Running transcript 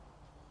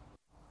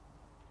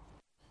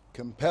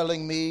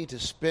compelling me to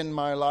spend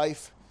my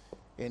life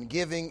in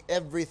giving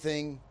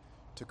everything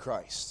to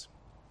Christ.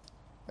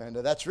 And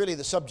that's really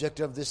the subject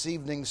of this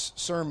evening's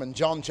sermon,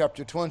 John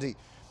chapter 20.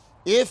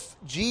 If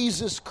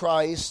Jesus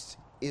Christ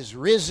is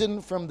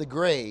risen from the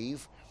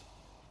grave,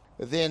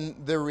 then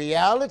the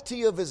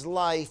reality of his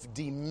life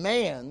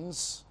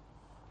demands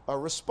a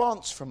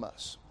response from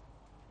us.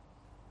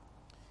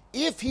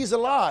 If he's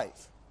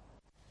alive,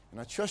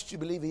 and I trust you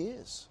believe he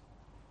is,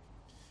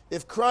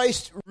 if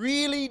Christ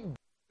really did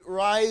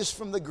rise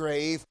from the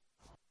grave,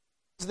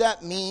 what does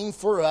that mean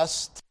for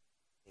us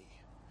today?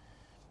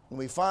 And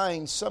we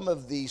find some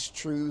of these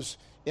truths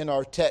in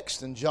our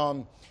text in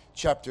John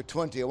chapter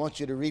 20. I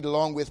want you to read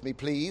along with me,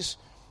 please.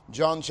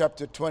 John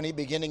chapter 20,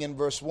 beginning in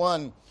verse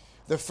 1.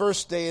 The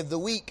first day of the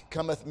week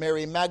cometh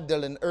Mary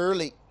Magdalene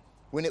early,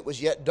 when it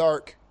was yet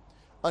dark,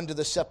 unto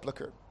the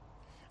sepulchre,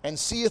 and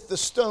seeth the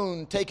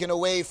stone taken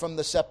away from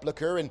the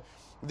sepulchre. And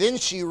then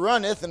she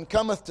runneth and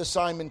cometh to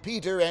Simon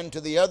Peter and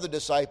to the other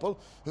disciple,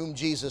 whom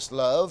Jesus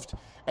loved,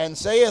 and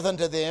saith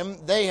unto them,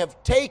 They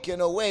have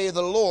taken away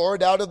the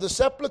Lord out of the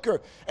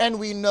sepulchre, and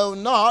we know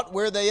not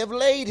where they have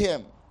laid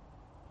him.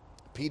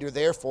 Peter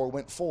therefore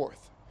went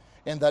forth,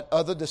 and that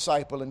other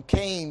disciple, and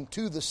came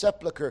to the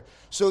sepulchre.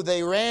 So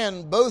they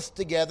ran both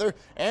together,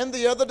 and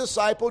the other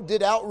disciple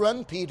did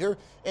outrun Peter,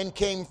 and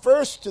came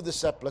first to the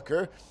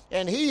sepulchre.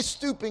 And he,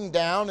 stooping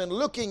down and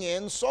looking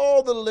in,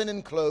 saw the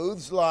linen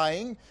clothes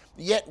lying,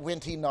 yet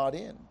went he not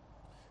in.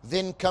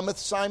 Then cometh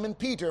Simon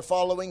Peter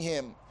following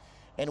him,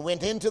 and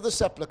went into the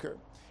sepulchre,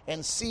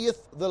 and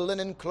seeth the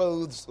linen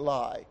clothes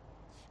lie,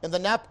 and the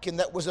napkin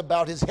that was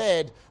about his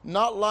head,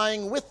 not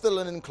lying with the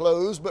linen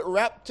clothes, but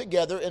wrapped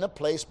together in a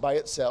place by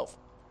itself.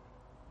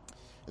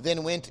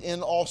 Then went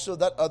in also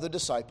that other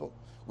disciple,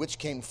 which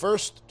came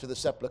first to the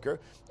sepulchre,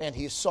 and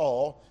he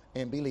saw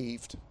and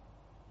believed.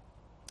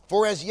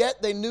 For as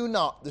yet they knew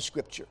not the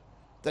scripture,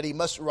 that he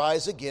must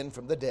rise again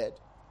from the dead.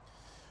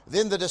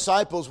 Then the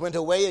disciples went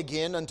away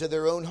again unto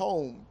their own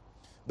home.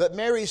 But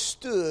Mary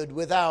stood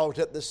without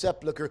at the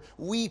sepulchre,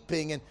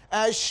 weeping, and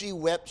as she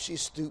wept, she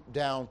stooped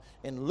down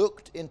and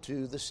looked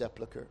into the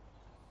sepulchre,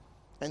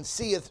 and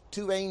seeth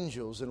two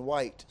angels in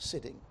white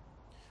sitting,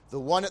 the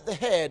one at the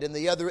head and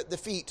the other at the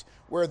feet,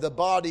 where the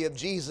body of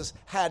Jesus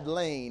had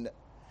lain.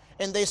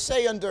 And they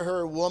say unto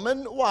her,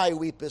 Woman, why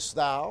weepest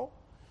thou?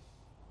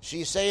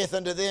 She saith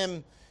unto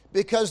them,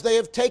 Because they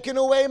have taken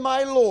away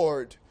my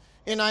Lord,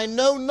 and I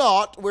know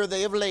not where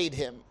they have laid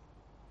him.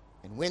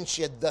 And when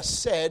she had thus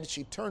said,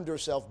 she turned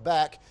herself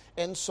back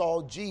and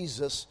saw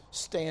Jesus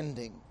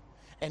standing,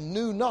 and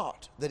knew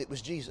not that it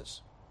was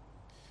Jesus.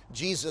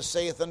 Jesus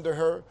saith unto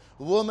her,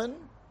 Woman,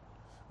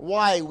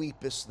 why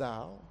weepest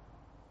thou?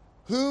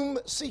 Whom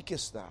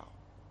seekest thou?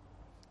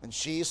 And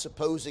she,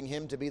 supposing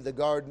him to be the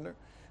gardener,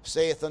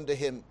 saith unto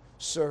him,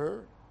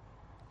 Sir,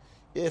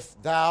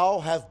 if thou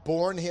have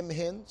borne him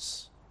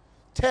hence,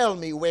 tell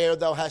me where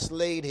thou hast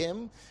laid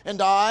him,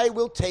 and I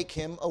will take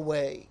him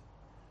away.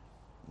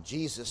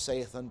 Jesus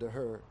saith unto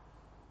her,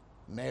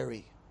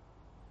 Mary.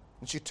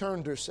 And she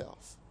turned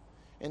herself,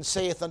 and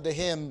saith unto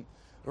him,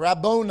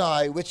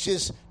 Rabboni, which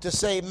is to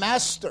say,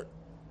 Master.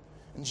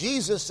 And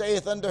Jesus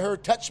saith unto her,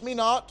 Touch me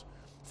not,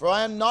 for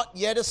I am not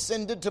yet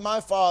ascended to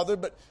my Father,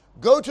 but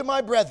go to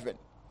my brethren,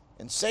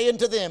 and say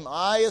unto them,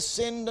 I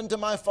ascend unto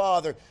my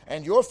Father,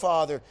 and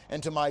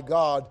to my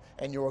God,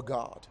 and your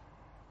God.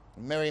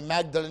 And Mary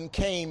Magdalene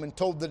came and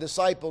told the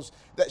disciples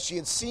that she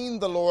had seen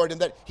the Lord, and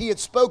that he had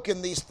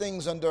spoken these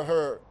things unto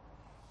her.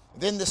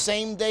 Then the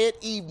same day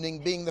at evening,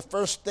 being the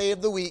first day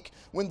of the week,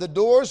 when the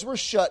doors were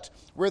shut,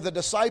 where the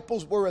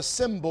disciples were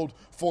assembled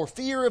for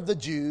fear of the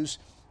Jews,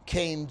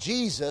 came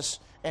Jesus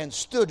and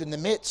stood in the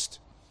midst,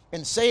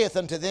 and saith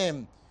unto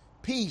them,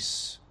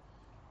 Peace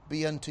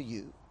be unto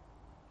you.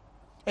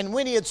 And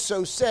when he had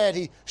so said,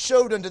 he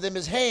showed unto them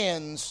his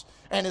hands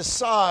and his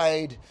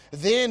side.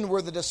 Then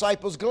were the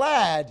disciples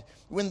glad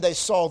when they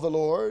saw the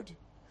Lord.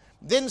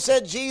 Then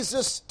said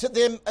Jesus to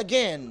them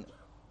again,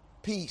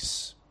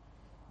 Peace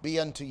be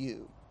unto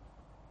you.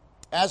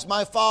 As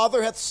my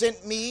Father hath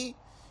sent me,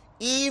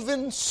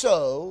 even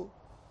so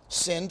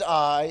send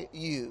I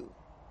you.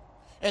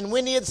 And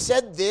when he had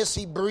said this,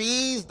 he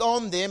breathed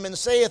on them, and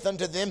saith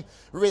unto them,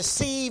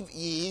 Receive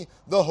ye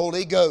the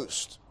Holy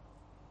Ghost.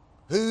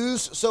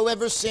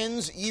 Whosoever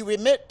sins ye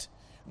remit,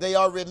 they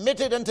are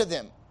remitted unto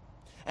them.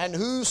 And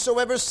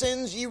whosoever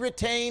sins ye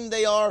retain,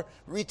 they are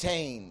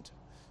retained.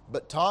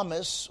 But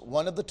Thomas,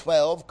 one of the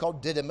 12,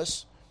 called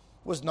Didymus,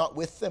 was not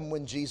with them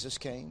when Jesus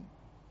came.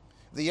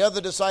 The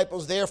other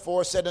disciples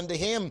therefore said unto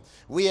him,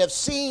 We have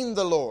seen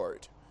the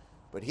Lord.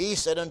 But he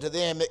said unto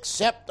them,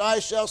 Except I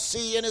shall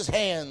see in his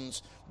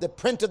hands the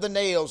print of the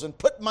nails, and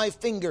put my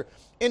finger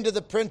into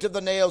the print of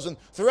the nails, and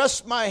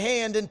thrust my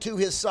hand into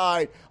his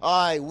side,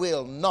 I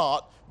will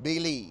not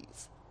believe.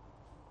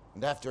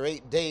 And after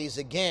 8 days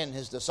again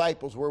his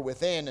disciples were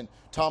within, and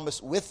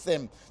Thomas with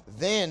them.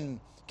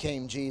 Then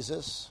came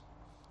Jesus,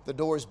 the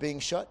doors being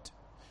shut,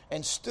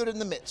 and stood in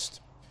the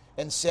midst,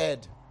 and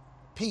said,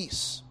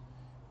 Peace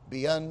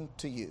be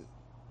unto you.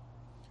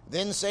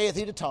 Then saith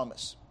he to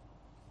Thomas,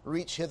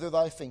 Reach hither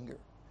thy finger,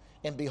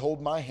 and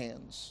behold my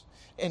hands,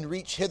 and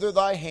reach hither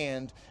thy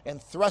hand,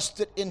 and thrust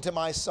it into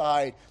my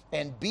side,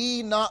 and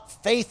be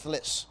not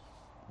faithless,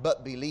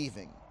 but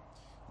believing.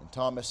 And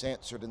Thomas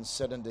answered and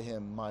said unto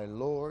him, My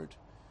Lord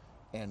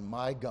and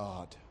my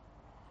God.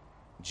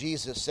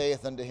 Jesus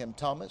saith unto him,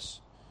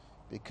 Thomas,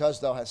 because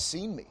thou hast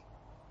seen me,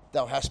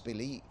 thou hast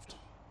believed.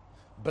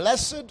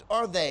 Blessed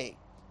are they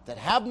that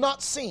have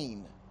not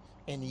seen,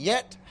 and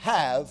yet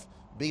have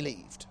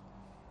believed.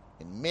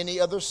 And many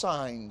other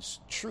signs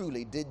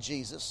truly did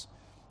Jesus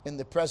in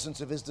the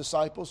presence of his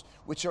disciples,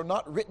 which are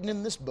not written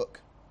in this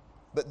book.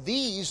 But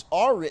these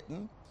are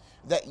written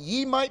that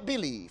ye might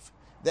believe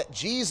that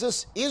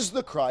Jesus is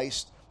the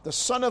Christ, the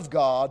Son of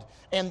God,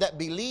 and that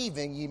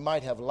believing ye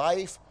might have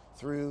life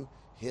through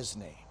his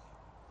name.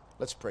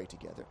 Let's pray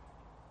together.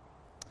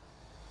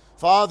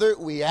 Father,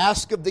 we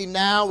ask of thee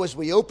now as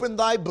we open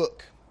thy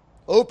book,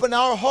 open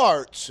our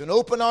hearts and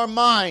open our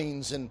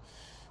minds, and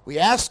we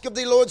ask of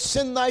thee, Lord,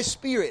 send thy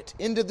Spirit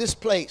into this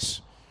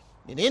place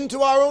and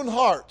into our own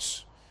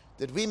hearts,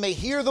 that we may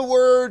hear the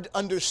word,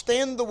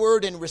 understand the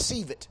word, and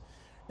receive it,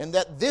 and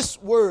that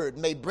this word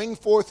may bring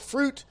forth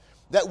fruit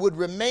that would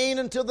remain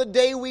until the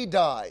day we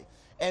die,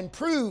 and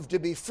prove to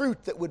be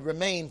fruit that would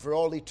remain for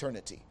all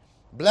eternity.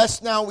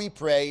 Bless now, we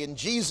pray, in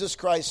Jesus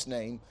Christ's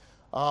name.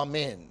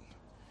 Amen.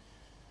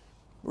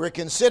 We're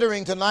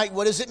considering tonight,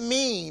 what does it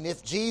mean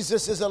if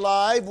Jesus is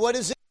alive? What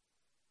does it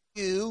mean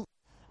for you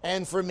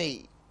and for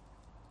me?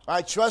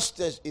 I trust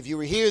that if you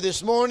were here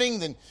this morning,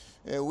 then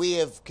we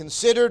have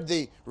considered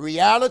the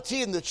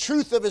reality and the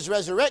truth of his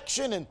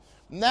resurrection, and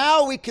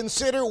now we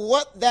consider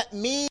what that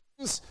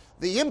means,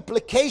 the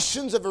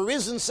implications of a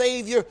risen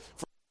Savior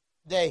for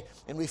today.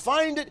 And we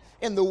find it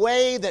in the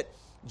way that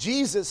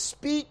Jesus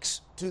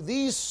speaks to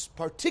these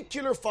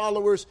particular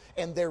followers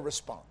and their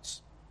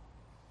response.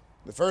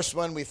 The first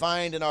one we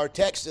find in our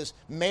text is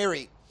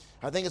Mary.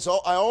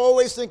 I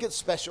always think it's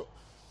special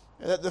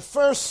that the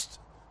first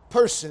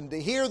person to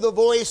hear the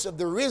voice of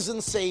the risen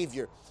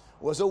Savior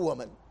was a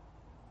woman,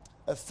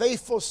 a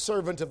faithful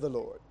servant of the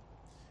Lord.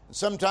 And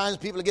sometimes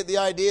people get the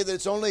idea that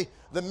it's only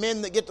the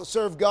men that get to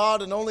serve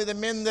God and only the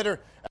men that are,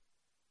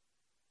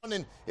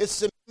 and it's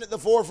the men at the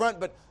forefront,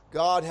 but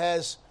God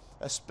has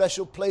a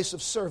special place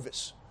of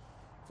service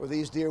for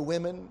these dear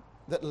women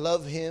that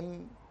love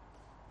him,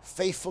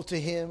 faithful to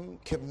him,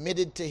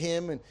 committed to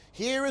him. And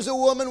here is a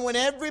woman when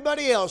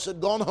everybody else had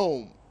gone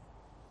home.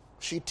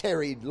 She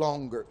tarried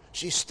longer.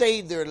 She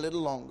stayed there a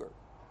little longer.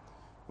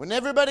 When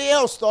everybody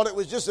else thought it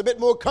was just a bit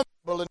more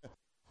comfortable and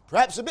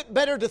perhaps a bit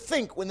better to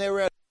think when they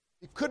were at,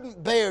 she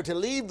couldn't bear to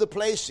leave the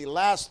place she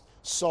last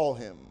saw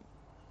him.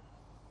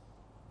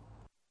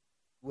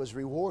 Was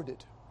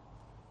rewarded.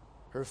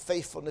 Her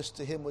faithfulness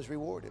to him was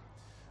rewarded.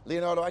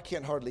 Leonardo, I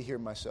can't hardly hear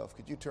myself.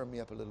 Could you turn me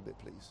up a little bit,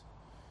 please?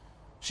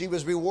 She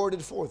was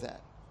rewarded for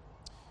that.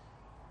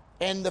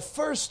 And the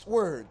first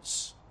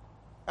words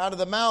out of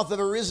the mouth of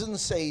a risen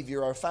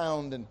Savior are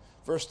found in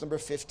verse number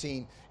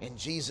 15. And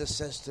Jesus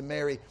says to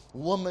Mary,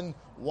 Woman,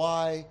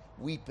 why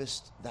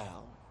weepest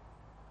thou?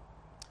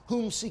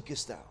 Whom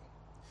seekest thou?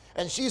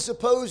 And she,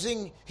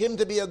 supposing him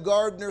to be a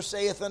gardener,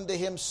 saith unto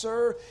him,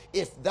 Sir,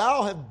 if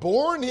thou have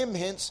borne him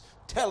hence,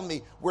 tell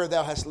me where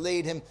thou hast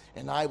laid him,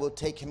 and I will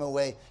take him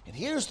away. And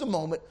here's the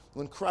moment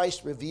when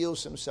Christ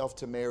reveals himself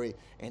to Mary,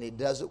 and he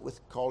does it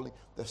with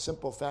the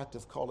simple fact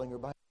of calling her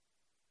by name.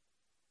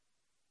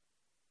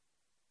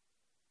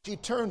 She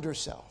turned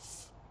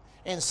herself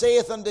and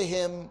saith unto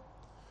him,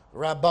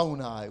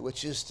 Rabboni,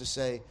 which is to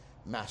say,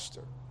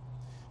 Master.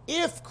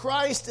 If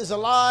Christ is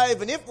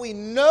alive, and if we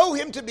know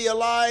him to be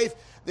alive,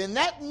 then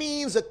that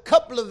means a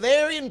couple of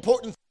very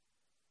important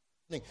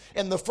things.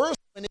 And the first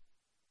one is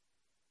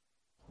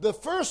the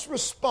first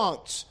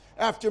response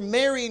after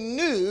Mary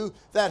knew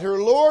that her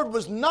Lord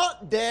was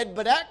not dead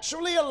but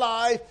actually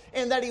alive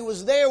and that he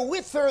was there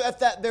with her at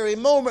that very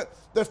moment.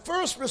 The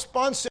first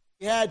response that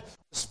she had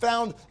was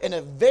found in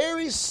a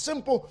very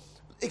simple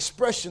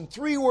expression,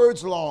 3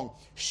 words long.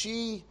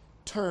 She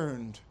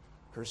turned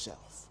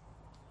herself.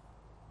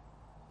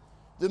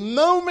 The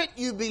moment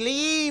you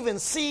believe and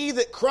see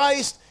that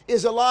Christ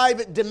is alive,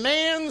 it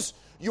demands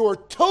your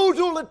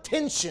total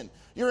attention.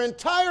 Your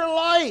entire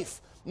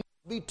life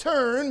must be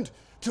turned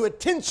to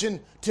attention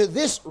to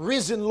this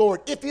risen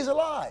Lord, if he's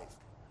alive.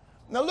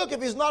 Now look,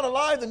 if he's not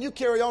alive, then you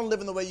carry on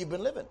living the way you've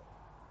been living.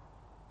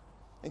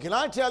 And can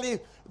I tell you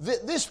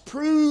that this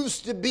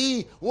proves to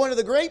be one of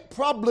the great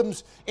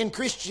problems in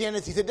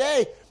Christianity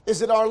today, is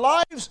that our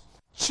lives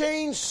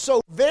change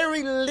so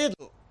very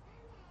little.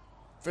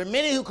 For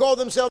many who call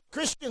themselves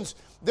Christians,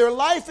 their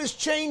life has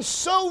changed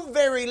so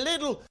very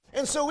little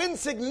and so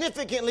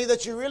insignificantly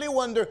that you really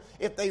wonder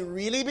if they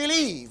really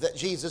believe that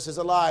Jesus is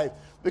alive.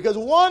 Because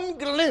one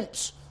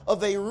glimpse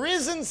of a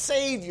risen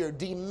Savior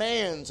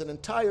demands an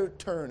entire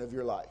turn of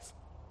your life.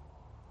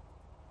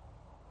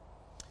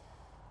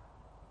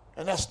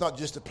 And that's not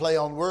just a play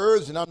on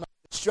words, and I'm not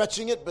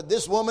stretching it, but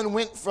this woman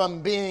went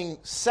from being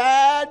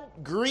sad,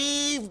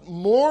 grieved,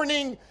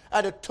 mourning,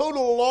 at a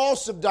total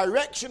loss of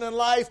direction in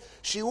life.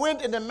 She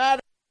went in a matter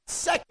of a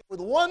second with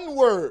one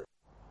word,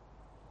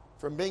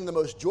 from being the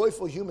most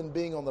joyful human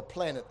being on the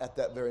planet at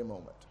that very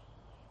moment,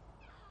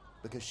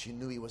 because she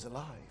knew he was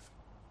alive.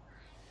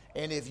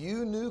 And if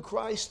you knew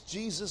Christ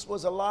Jesus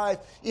was alive,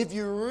 if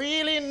you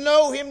really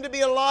know him to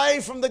be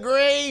alive from the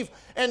grave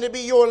and to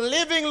be your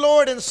living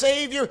Lord and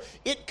Savior,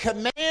 it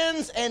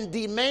commands and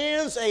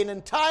demands an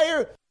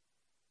entire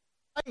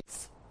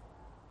life.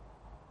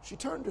 She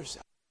turned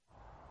herself.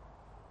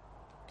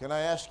 Can I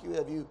ask you,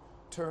 have you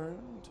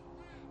turned?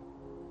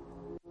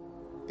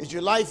 Is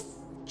your life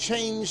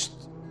changed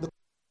the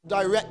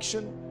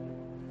direction?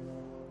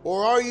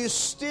 Or are you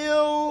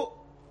still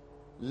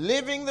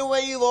living the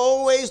way you've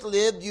always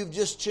lived? You've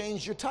just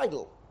changed your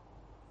title.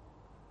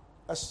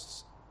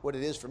 That's what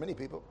it is for many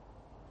people.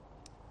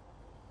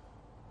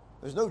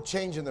 There's no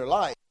change in their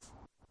life.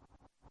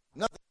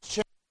 Nothing's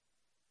changed.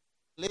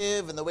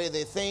 Live and the way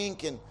they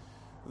think and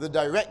the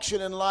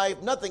direction in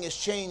life. Nothing has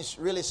changed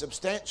really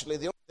substantially.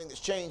 The only thing that's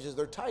changed is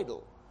their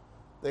title.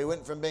 They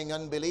went from being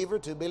unbeliever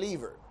to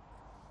believer.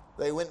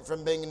 They went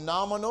from being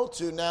nominal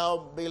to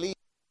now believer.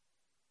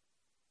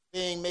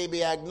 Being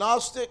maybe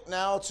agnostic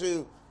now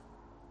to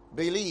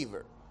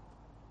believer.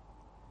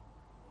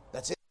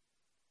 That's it.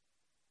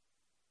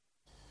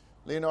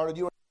 Leonardo, do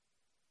you?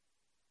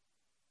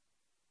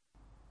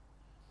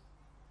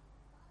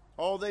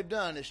 All they've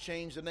done is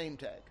change the name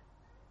tag.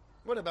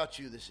 What about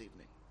you this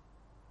evening?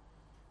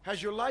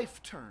 Has your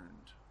life turned?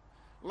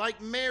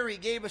 Like Mary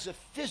gave us a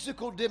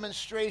physical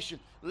demonstration.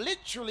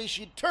 Literally,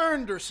 she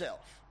turned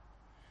herself.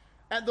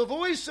 At the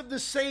voice of the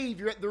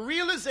Savior, at the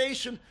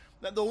realization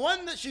that the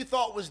one that she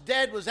thought was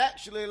dead was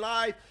actually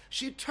alive,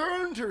 she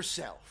turned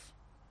herself.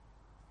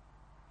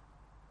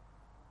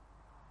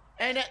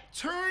 And at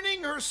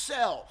turning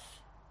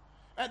herself,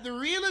 at the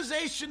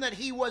realization that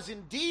he was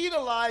indeed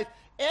alive,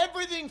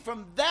 everything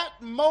from that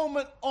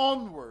moment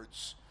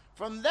onwards,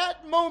 from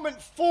that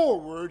moment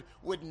forward,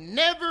 would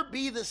never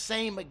be the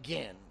same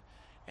again.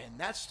 And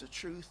that's the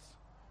truth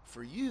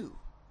for you,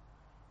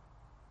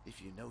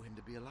 if you know him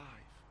to be alive.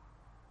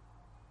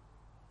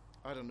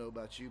 I don't know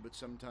about you, but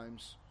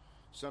sometimes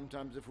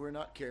if we're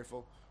not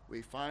careful,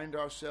 we find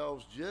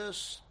ourselves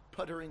just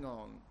puttering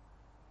on,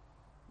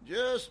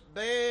 just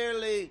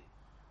barely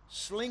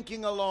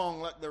slinking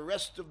along like the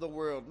rest of the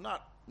world.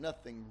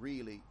 Nothing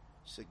really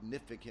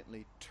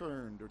significantly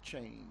turned or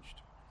changed.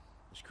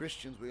 As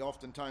Christians, we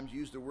oftentimes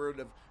use the word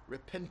of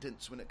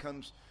repentance when it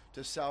comes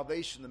to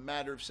salvation, the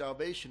matter of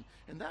salvation.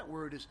 And that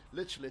word is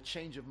literally a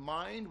change of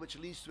mind, which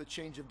leads to a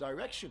change of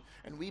direction.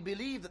 And we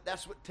believe that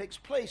that's what takes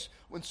place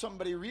when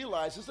somebody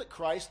realizes that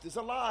Christ is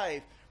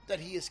alive,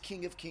 that he is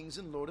King of Kings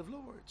and Lord of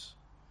Lords.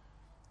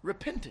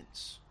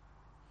 Repentance.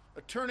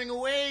 A turning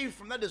away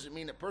from, that doesn't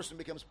mean a person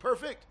becomes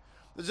perfect.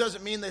 This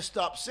doesn't mean they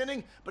stop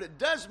sinning, but it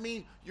does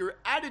mean your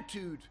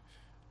attitude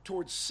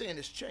towards sin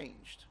has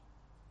changed.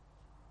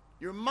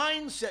 Your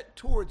mindset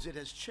towards it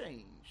has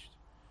changed.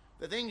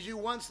 The things you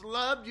once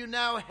loved, you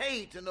now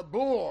hate and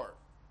abhor.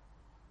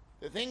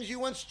 The things you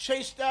once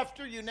chased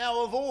after, you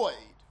now avoid,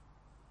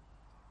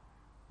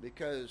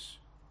 because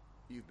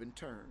you've been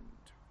turned.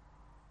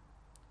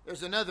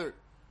 There's another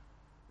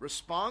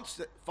response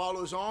that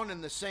follows on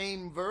in the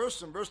same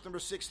verse, in verse number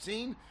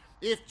 16.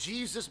 If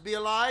Jesus be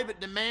alive, it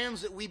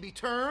demands that we be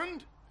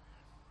turned.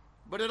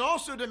 But it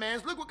also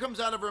demands, look what comes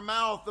out of her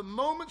mouth. The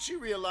moment she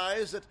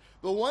realized that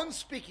the one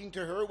speaking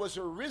to her was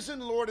her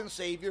risen Lord and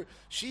Savior,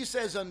 she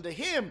says unto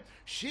him,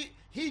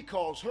 he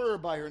calls her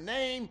by her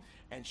name,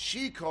 and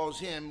she calls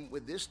him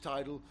with this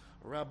title,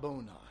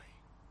 Rabboni,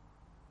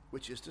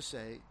 which is to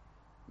say,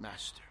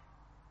 Master.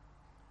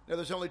 Now,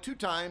 there's only 2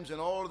 times in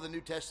all of the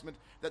New Testament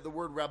that the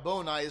word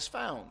Rabboni is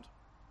found.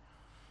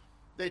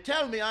 They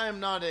tell me, I am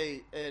not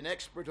an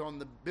expert on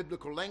the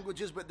biblical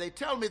languages, but they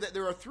tell me that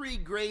there are 3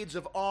 grades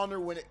of honor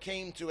when it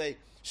came to a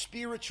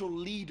spiritual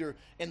leader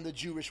in the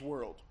Jewish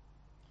world.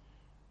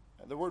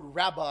 The word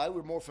rabbi,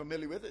 we're more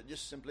familiar with. It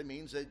just simply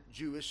means a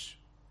Jewish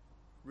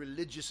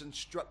religious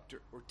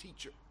instructor or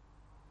teacher.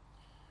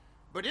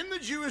 But in the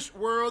Jewish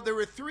world, there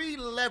were 3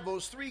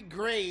 levels, 3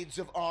 grades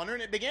of honor,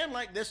 and it began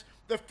like this.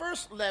 The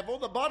first level,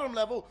 the bottom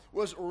level,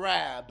 was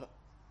Rab.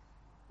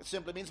 It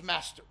simply means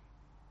master.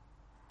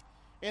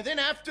 And then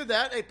after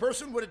that, a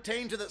person would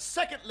attain to the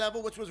second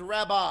level, which was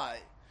Rabbi,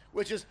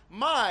 which is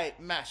my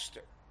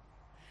master.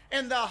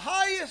 And the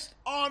highest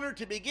honor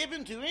to be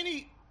given to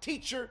any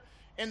teacher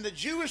in the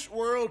Jewish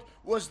world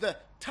was the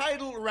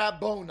title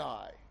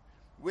Rabboni,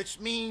 which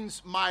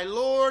means my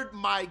Lord,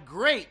 my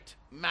great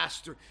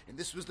master. And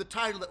this was the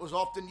title that was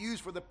often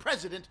used for the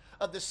president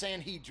of the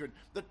Sanhedrin,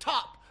 the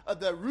top of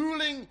the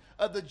ruling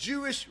of the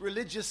Jewish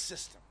religious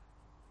system.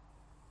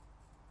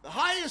 The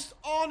highest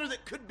honor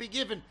that could be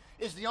given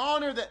is the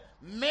honor that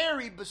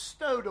Mary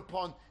bestowed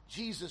upon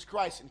Jesus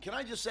Christ. And can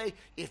I just say,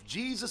 if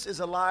Jesus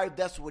is alive,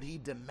 that's what he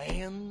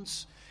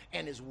demands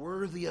and is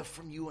worthy of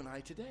from you and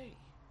I today.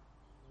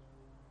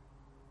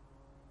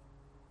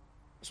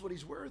 That's what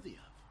he's worthy of.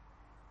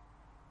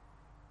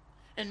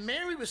 And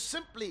Mary was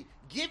simply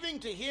giving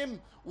to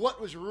him what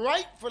was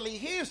rightfully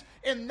his,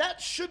 and that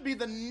should be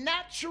the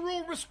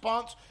natural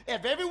response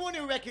of everyone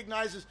who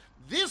recognizes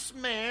this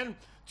man,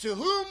 to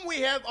whom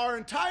we have our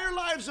entire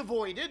lives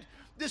avoided,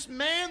 this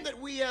man that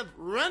we have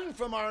run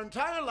from our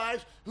entire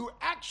lives, who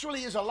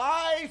actually is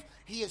alive.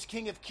 He is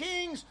King of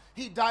Kings.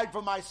 He died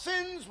for my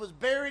sins, was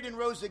buried and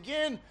rose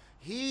again.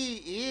 He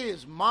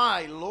is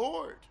my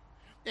Lord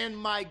and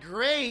my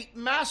great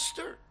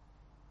Master.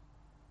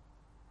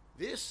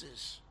 This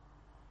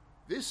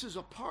is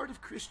a part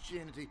of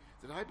Christianity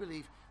that I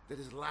believe that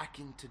is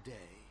lacking today.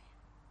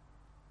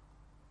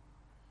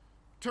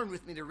 Turn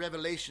with me to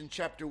Revelation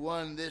chapter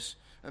 1, this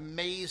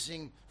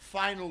amazing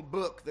final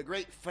book, the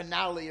great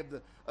finale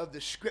of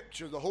the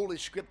Scripture, the Holy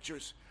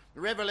Scriptures.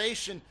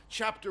 Revelation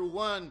chapter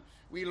 1,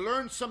 we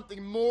learn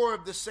something more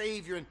of the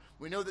Savior, and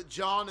we know that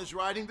John is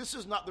writing. This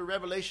is not the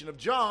revelation of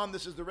John,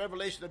 this is the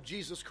revelation of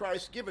Jesus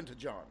Christ given to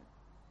John.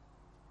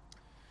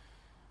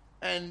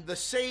 And the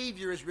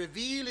Savior is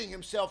revealing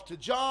himself to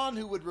John,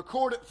 who would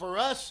record it for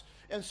us,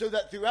 and so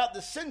that throughout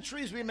the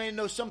centuries we may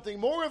know something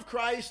more of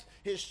Christ,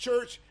 his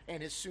church,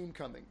 and his soon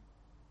coming.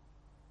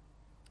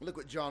 Look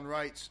what John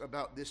writes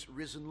about this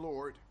risen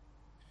Lord.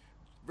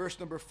 Verse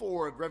number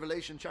 4 of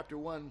Revelation chapter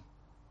 1.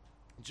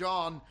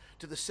 John,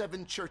 to the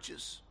 7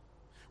 churches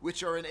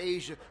which are in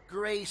Asia,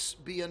 grace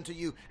be unto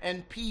you,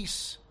 and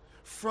peace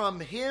from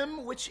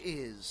him which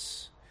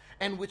is,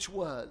 and which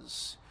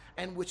was,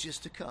 and which is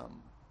to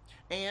come,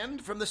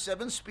 and from the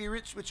 7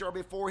 spirits which are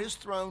before his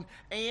throne,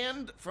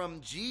 and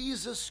from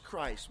Jesus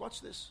Christ.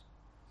 Watch this.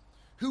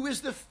 Who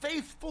is the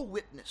faithful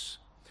witness,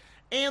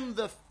 and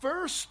the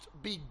first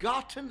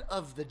begotten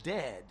of the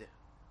dead,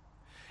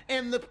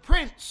 and the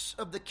prince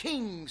of the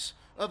kings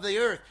of the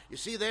earth. You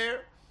see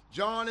there,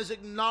 John is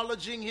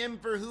acknowledging him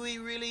for who he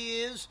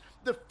really is,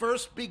 the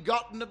first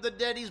begotten of the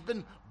dead. He's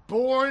been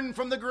born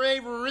from the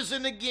grave,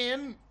 risen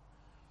again,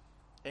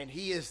 and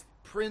he is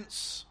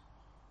prince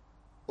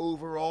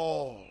over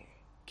all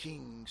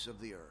kings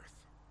of the earth.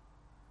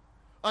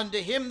 Unto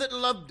him that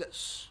loved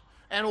us,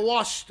 and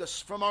washed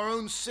us from our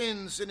own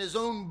sins in his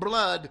own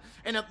blood,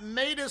 and hath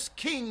made us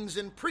kings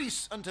and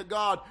priests unto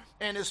God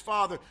and his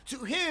Father.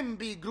 To him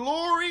be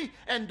glory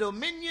and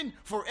dominion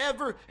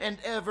forever and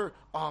ever.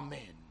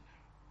 Amen.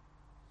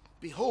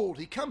 Behold,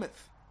 he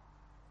cometh.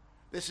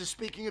 This is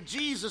speaking of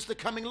Jesus, the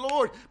coming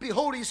Lord.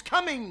 Behold, he's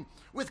coming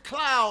with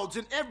clouds,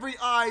 and every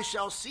eye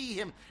shall see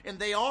him, and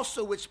they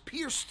also which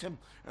pierced him,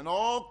 and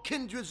all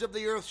kindreds of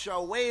the earth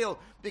shall wail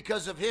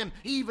because of him.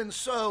 Even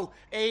so,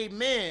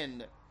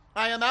 amen.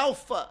 I am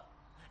Alpha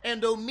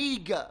and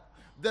Omega,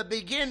 the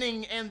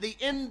beginning and the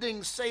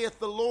ending, saith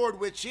the Lord,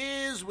 which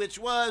is, which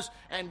was,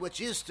 and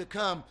which is to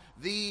come,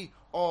 the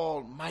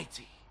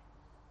Almighty.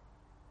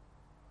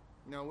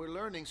 Now we're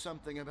learning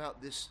something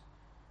about this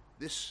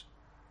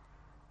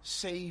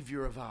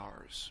Savior of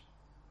ours.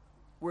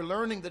 We're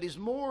learning that he's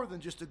more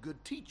than just a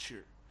good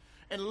teacher,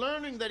 and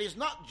learning that he's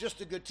not just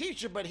a good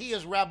teacher, but he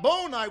is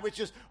Rabboni, which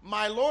is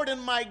my Lord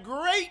and my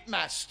great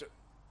Master.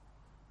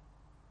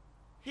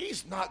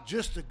 He's not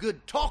just a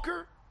good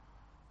talker.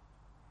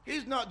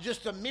 He's not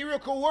just a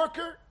miracle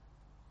worker.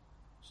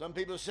 Some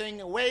people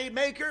sing a way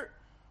maker.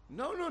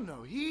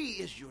 No. He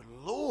is your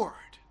Lord.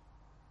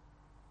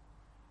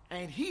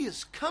 And he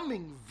is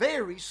coming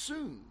very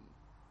soon.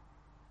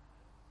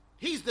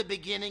 He's the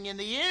beginning and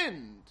the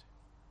end.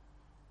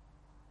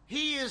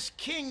 He is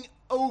King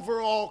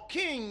over all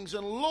kings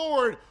and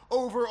Lord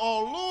over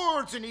all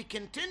lords. And he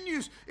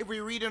continues, if we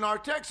read in our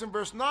text in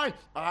verse 9,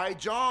 I,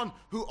 John,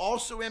 who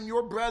also am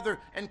your brother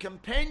and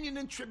companion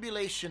in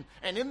tribulation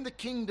and in the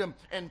kingdom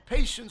and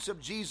patience of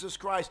Jesus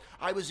Christ,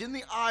 I was in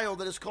the isle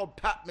that is called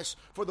Patmos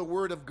for the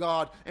word of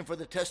God and for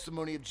the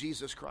testimony of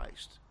Jesus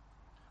Christ.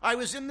 I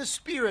was in the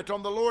Spirit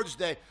on the Lord's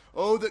day.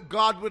 Oh, that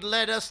God would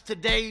let us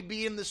today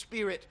be in the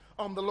Spirit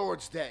on the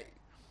Lord's day.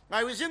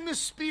 I was in the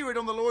Spirit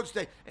on the Lord's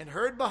day, and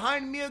heard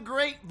behind me a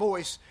great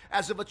voice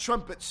as of a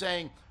trumpet,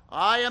 saying,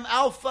 I am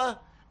Alpha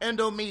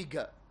and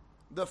Omega,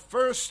 the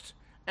first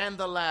and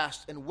the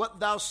last. And what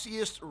thou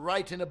seest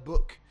write in a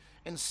book,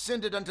 and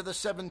send it unto the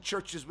 7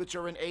 churches which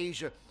are in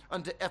Asia,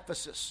 unto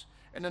Ephesus,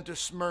 and unto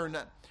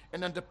Smyrna,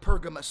 and unto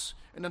Pergamos,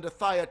 and unto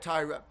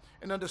Thyatira,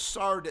 and unto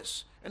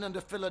Sardis, and unto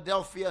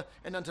Philadelphia,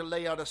 and unto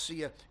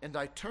Laodicea. And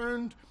I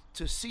turned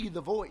to see the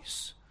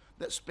voice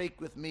that spake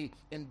with me,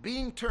 and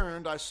being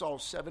turned, I saw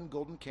 7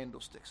 golden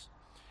candlesticks.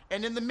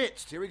 And in the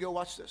midst, here we go,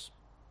 watch this.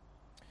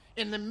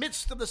 In the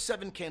midst of the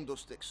 7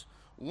 candlesticks,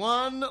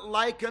 one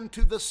like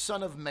unto the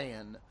Son of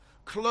Man,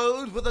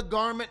 clothed with a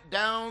garment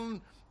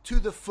down to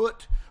the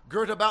foot,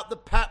 girt about the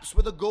paps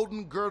with a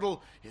golden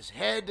girdle. His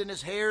head and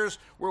his hairs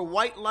were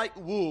white like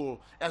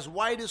wool, as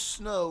white as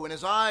snow, and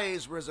his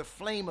eyes were as a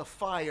flame of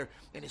fire,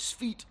 and his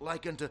feet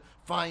like unto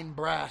fine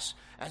brass,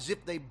 as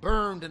if they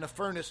burned in a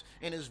furnace,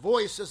 and his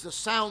voice as the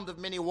sound of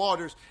many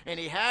waters. And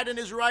he had in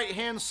his right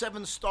hand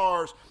 7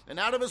 stars, and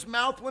out of his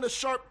mouth went a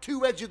sharp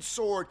 2-edged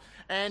sword,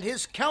 and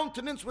his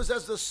countenance was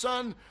as the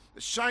sun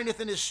that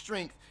shineth in his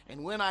strength.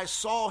 And when I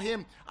saw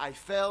him, I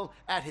fell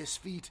at his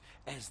feet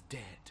as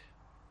dead.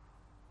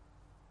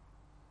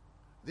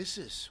 This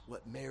is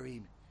what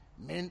Mary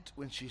meant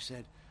when she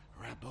said,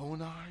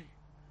 Rabboni,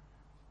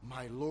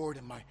 my Lord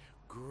and my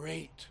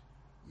great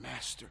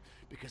master.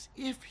 Because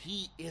if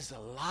he is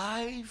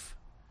alive,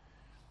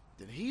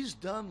 then he's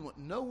done what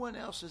no one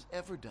else has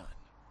ever done.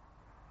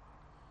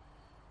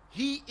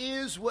 He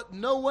is what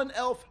no one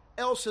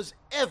else has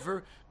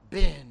ever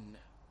been.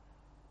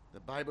 The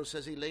Bible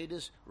says he laid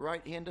his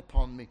right hand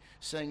upon me,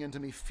 saying unto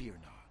me, fear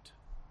not.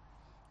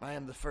 I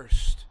am the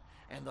first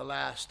and the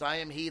last. I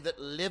am he that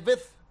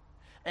liveth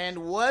and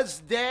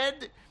was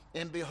dead,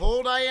 and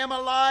behold, I am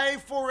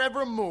alive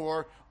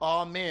forevermore.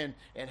 Amen.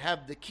 And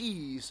have the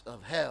keys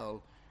of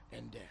hell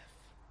and death.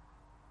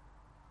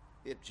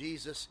 If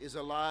Jesus is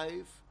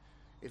alive,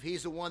 if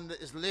he's the one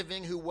that is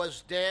living who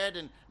was dead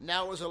and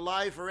now is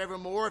alive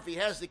forevermore, if he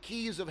has the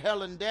keys of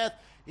hell and death,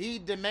 he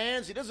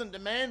doesn't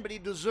demand, but he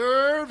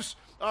deserves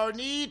our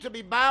need to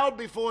be bowed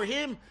before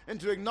him and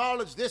to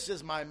acknowledge, this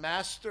is my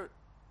master.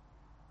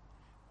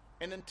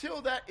 And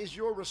until that is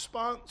your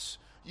response,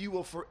 you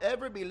will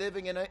forever be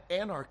living in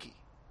anarchy.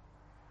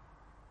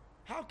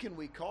 How can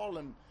we call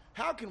him?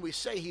 How can we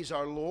say he's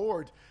our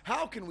Lord?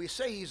 How can we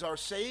say he's our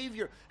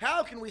Savior?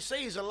 How can we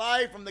say he's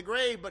alive from the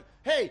grave? But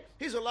hey,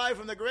 he's alive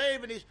from the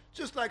grave and he's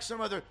just like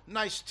some other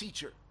nice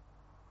teacher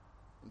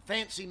and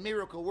fancy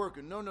miracle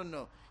worker.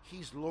 No.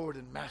 He's Lord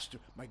and Master,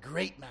 my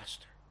great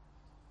Master.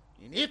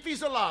 And if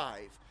he's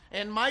alive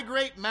and my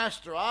great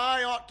Master,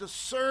 I ought to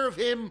serve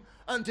him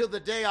until the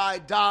day I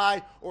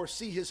die or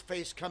see his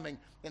face coming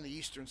in the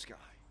eastern sky.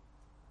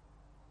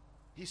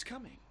 He's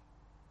coming.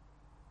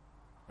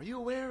 Are you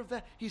aware of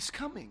that? He's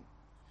coming.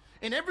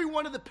 In every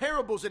one of the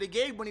parables that he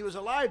gave when he was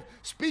alive,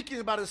 speaking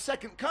about his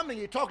second coming,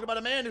 he talked about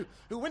a man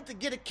who went to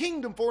get a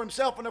kingdom for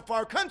himself in a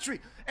far country,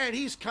 and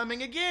he's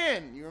coming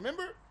again. You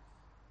remember?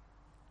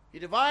 He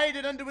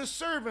divided unto his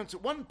servants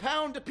 1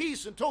 pound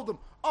apiece and told them,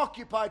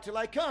 occupy till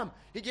I come.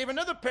 He gave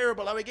another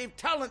parable how he gave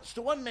talents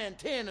to one man,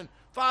 10 and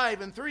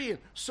 5 and 3 and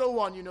so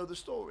on. You know the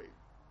story.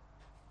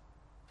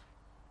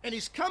 And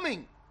he's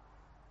coming.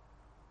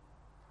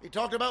 He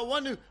talked about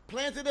one who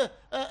planted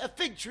a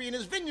fig tree in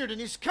his vineyard,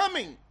 and he's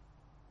coming.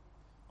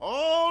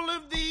 All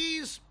of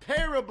these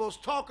parables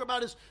talk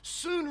about his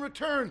soon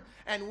return,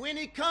 and when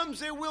he comes,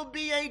 there will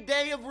be a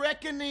day of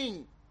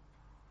reckoning.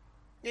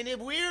 And if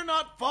we're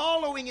not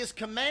following his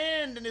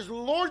command and his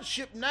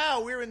lordship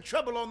now, we're in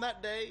trouble on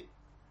that day.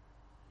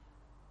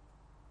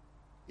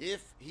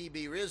 If he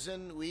be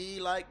risen, we,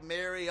 like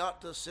Mary,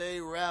 ought to say,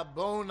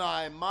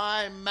 Rabboni,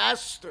 my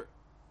master.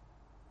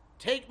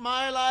 Take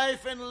my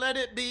life and let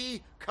it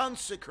be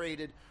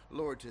consecrated,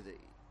 Lord, to thee.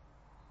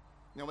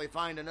 Now we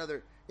find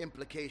another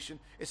implication.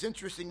 It's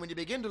interesting when you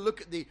begin to look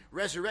at the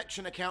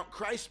resurrection account,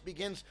 Christ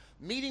begins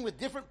meeting with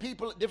different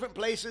people at different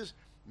places.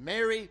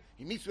 Mary,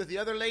 he meets with the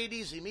other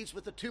ladies. He meets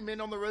with the 2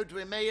 men on the road to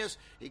Emmaus.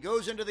 He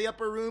goes into the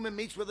upper room and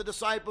meets with the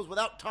disciples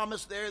without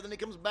Thomas there. Then he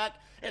comes back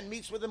and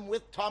meets with them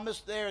with Thomas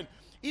there. And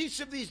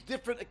each of these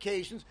different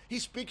occasions, he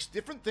speaks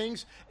different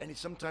things, and he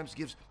sometimes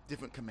gives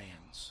different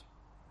commands.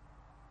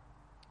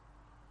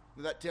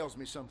 That tells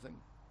me something.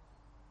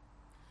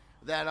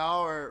 That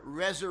our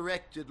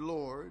resurrected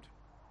Lord,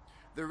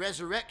 the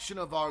resurrection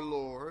of our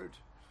Lord,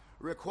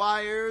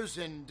 requires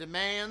and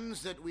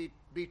demands that we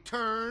be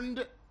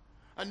turned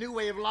a new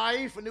way of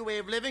life, a new way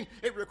of living.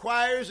 It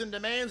requires and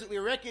demands that we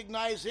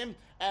recognize him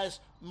as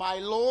my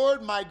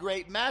Lord, my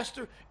great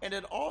Master, and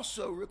it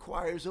also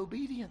requires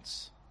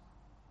obedience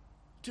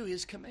to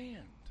his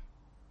command.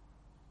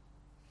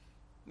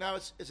 Now,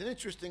 it's an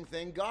interesting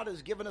thing. God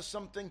has given us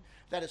something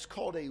that is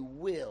called a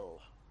will.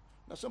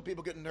 Now, some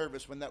people get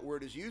nervous when that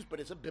word is used, but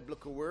it's a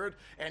biblical word,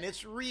 and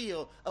it's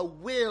real. A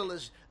will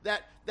is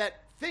that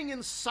thing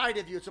inside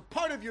of you. It's a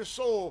part of your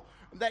soul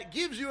that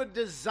gives you a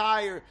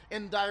desire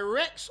and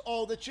directs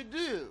all that you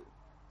do.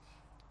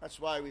 That's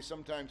why we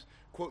sometimes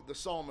quote the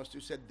psalmist who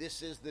said,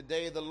 this is the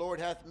day the Lord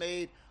hath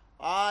made.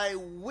 I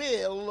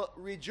will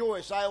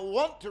rejoice. I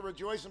want to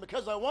rejoice, and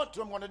because I want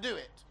to, I'm going to do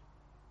it.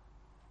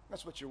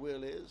 That's what your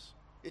will is.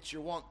 It's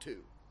your want to.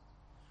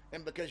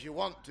 And because you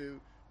want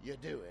to, you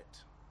do it.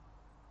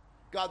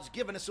 God's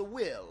given us a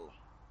will,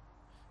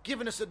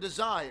 given us a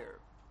desire.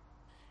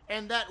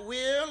 And that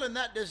will and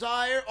that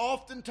desire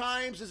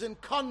oftentimes is in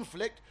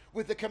conflict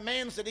with the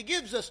commands that he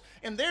gives us.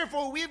 And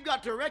therefore we've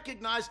got to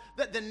recognize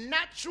that the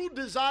natural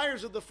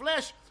desires of the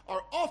flesh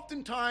are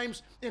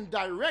oftentimes in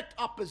direct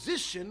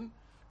opposition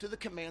to the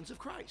commands of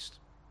Christ.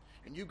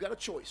 And you've got a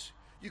choice.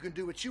 You can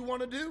do what you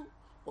want to do,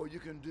 or you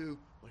can do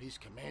what he's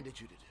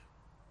commanded you to do.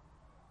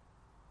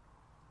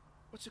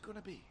 What's it going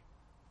to be?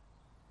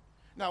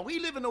 Now, we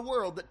live in a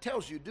world that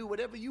tells you do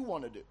whatever you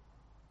want to do.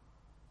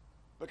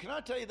 But can I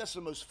tell you, that's the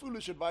most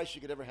foolish advice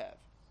you could ever have.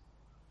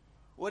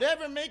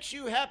 Whatever makes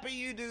you happy,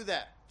 you do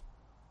that.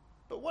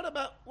 But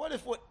what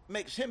if what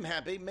makes him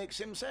happy makes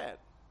him sad?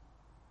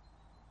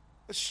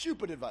 That's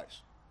stupid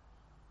advice.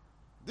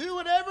 Do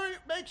whatever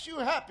makes you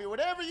happy,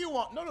 whatever you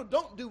want. No,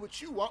 don't do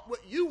what you want. What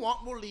you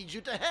want will lead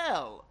you to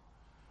hell.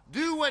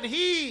 Do what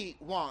he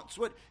wants,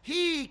 what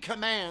he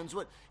commands,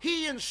 what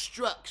he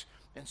instructs.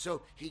 And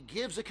so he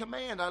gives a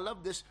command. I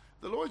love this.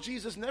 The Lord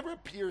Jesus never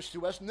appears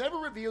to us, never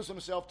reveals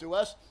himself to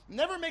us,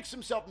 never makes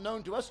himself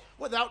known to us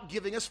without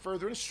giving us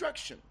further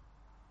instruction.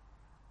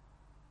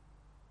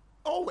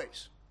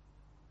 Always.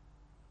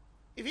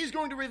 if he's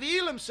going to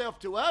reveal himself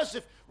to us,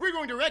 if we're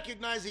going to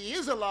recognize he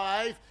is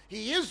alive,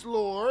 he is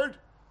Lord,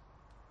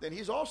 then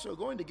he's also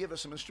going to give us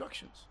some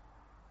instructions.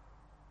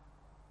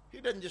 He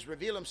doesn't just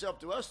reveal himself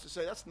to us to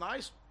say, that's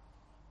nice,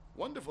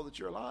 wonderful that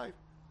you're alive.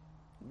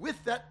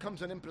 With that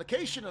comes an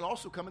implication and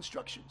also come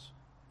instructions.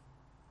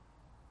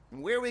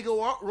 And where we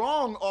go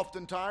wrong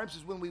oftentimes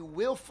is when we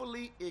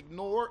willfully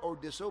ignore or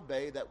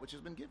disobey that which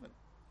has been given.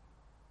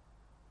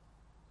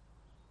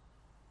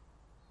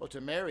 Well,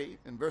 to Mary,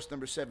 in verse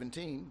number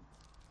 17,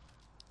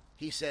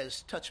 he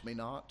says, touch me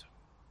not,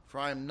 for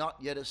I am not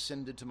yet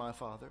ascended to my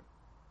Father,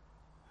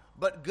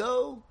 but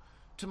go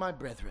to my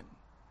brethren,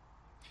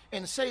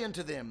 and say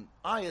unto them,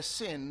 I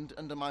ascend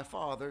unto my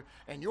Father,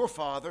 and your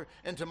Father,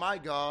 and to my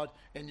God,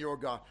 and your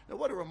God. Now,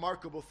 what a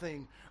remarkable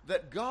thing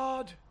that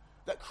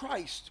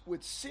Christ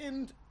would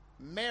send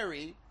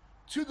Mary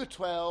to the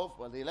 12,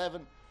 well, the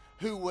 11,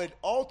 who would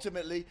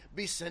ultimately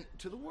be sent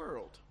to the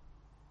world.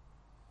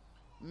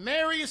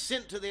 Mary is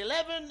sent to the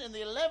 11, and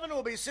the 11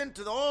 will be sent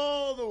to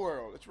all the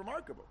world. It's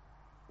remarkable.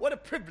 What a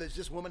privilege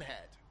this woman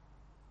had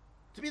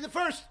to be the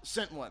first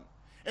sent one.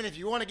 And if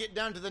you want to get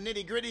down to the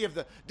nitty-gritty of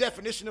the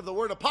definition of the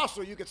word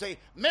apostle, you could say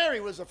Mary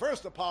was the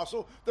first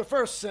apostle, the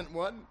first sent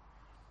one.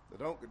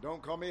 So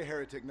don't call me a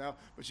heretic now,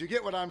 but you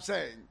get what I'm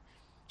saying.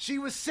 She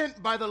was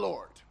sent by the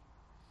Lord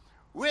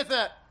with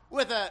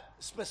a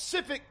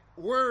specific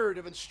word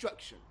of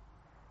instruction.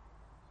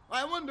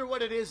 I wonder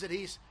what it is that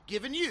he's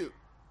given you.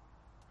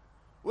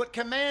 What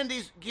command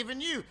he's given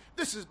you.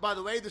 This is, by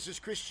the way, this is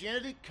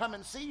Christianity. Come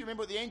and see. You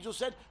remember what the angel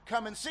said?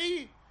 Come and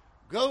see,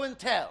 go and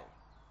tell.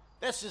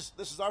 This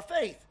is our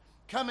faith.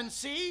 Come and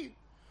see,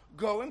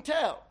 go and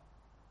tell.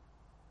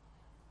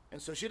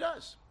 And so she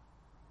does.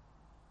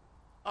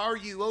 Are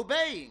you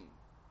obeying?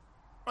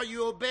 Are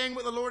you obeying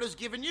what the Lord has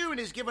given you? And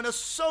he's given us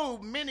so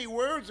many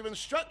words of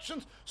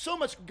instructions, so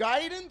much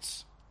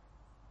guidance.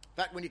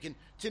 In fact, when you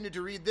continue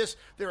to read this,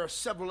 there are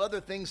several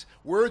other things,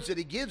 words that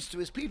he gives to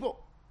his people.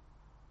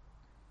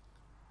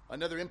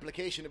 Another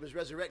implication of his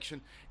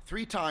resurrection,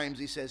 3 times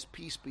he says,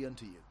 peace be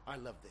unto you. I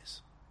love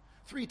this.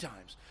 3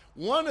 times.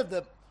 One of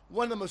the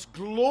most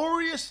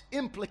glorious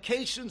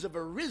implications of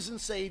a risen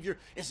Savior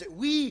is that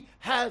we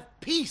have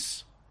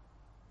peace.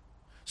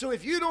 So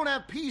if you don't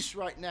have peace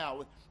right now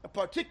with a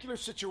particular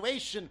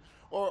situation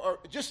or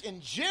just in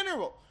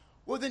general,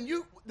 well then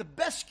the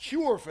best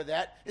cure for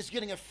that is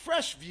getting a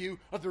fresh view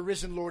of the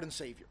risen Lord and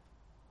Savior.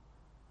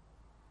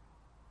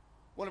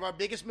 One of our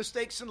biggest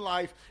mistakes in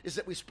life is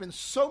that we spend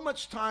so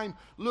much time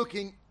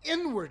looking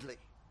inwardly.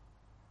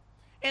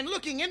 And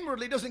looking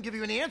inwardly doesn't give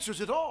you any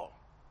answers at all.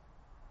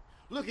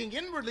 Looking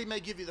inwardly may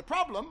give you the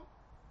problem,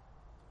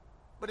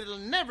 but it'll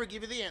never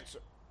give you the answer.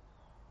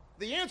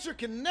 The answer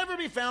can never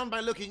be found by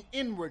looking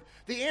inward.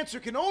 The answer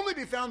can only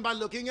be found by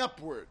looking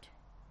upward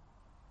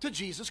to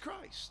Jesus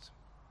Christ.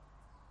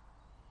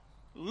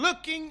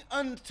 Looking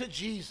unto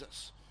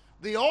Jesus,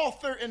 the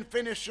author and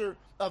finisher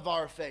of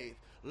our faith.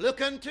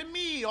 Look unto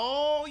me,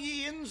 all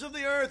ye ends of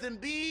the earth,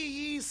 and be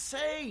ye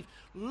saved.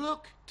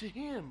 Look to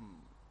him.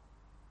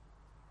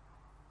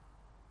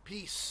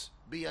 Peace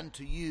be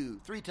unto you.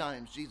 3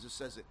 times Jesus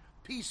says it.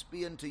 Peace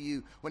be unto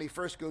you when he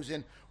first goes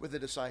in with the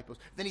disciples.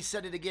 Then he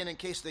said it again in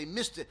case they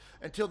missed it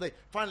until they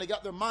finally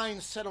got their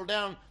minds settled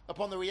down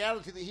upon the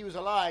reality that he was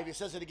alive. He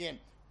says it again.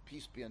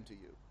 Peace be unto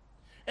you.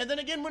 And then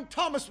again when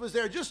Thomas was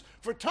there, just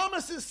for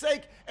Thomas's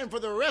sake and for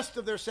the rest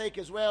of their sake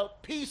as well,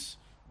 peace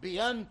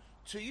be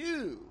unto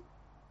you.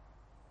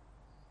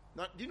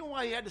 Now, do you know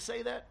why he had to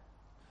say that?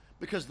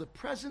 Because the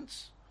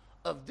presence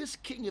of this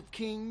King of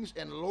Kings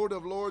and Lord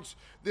of Lords,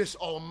 this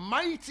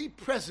almighty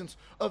presence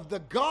of the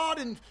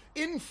God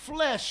in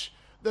flesh,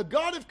 the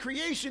God of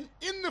creation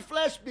in the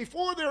flesh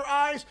before their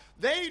eyes,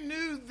 they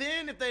knew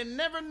then, if they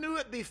never knew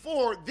it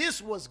before,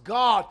 this was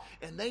God,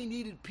 and they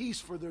needed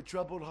peace for their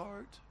troubled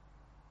heart.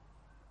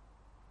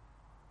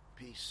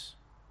 Peace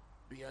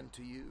be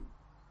unto you.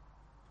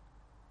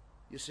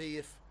 You see,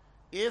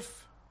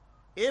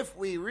 if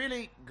we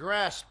really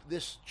grasp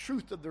this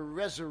truth of the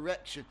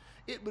resurrection,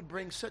 it would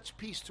bring such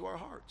peace to our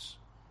hearts.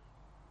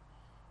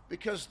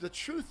 Because the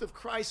truth of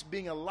Christ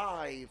being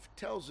alive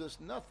tells us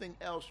nothing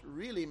else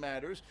really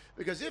matters.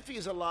 Because if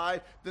he's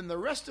alive, then the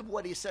rest of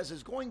what he says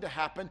is going to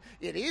happen.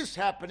 It is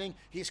happening.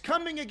 He's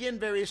coming again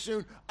very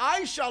soon.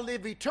 I shall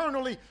live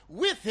eternally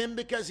with him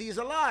because he's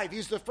alive.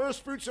 He's the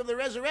first fruits of the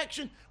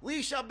resurrection.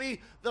 We shall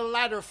be the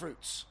latter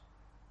fruits.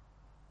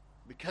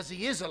 Because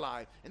he is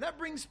alive. And that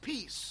brings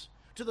peace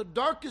to the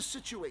darkest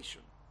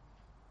situation.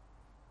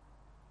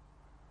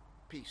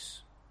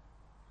 Peace.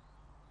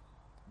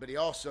 But he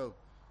also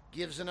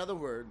gives another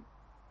word.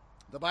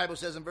 The Bible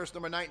says in verse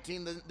number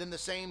 19, then the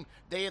same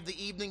day of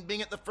the evening,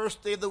 being at the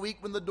first day of the week,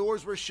 when the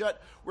doors were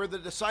shut, where the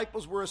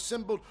disciples were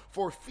assembled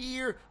for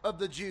fear of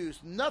the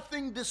Jews.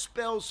 Nothing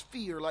dispels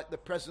fear like the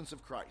presence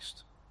of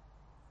Christ.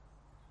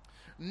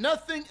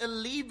 Nothing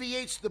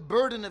alleviates the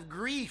burden of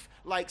grief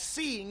like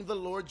seeing the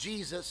Lord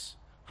Jesus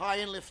high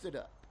and lifted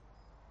up.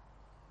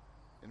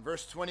 In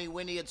verse 20,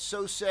 when he had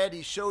so said,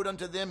 he showed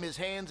unto them his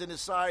hands and his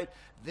side.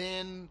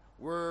 Then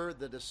were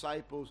the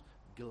disciples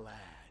glad.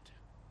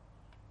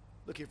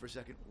 Look here for a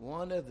second.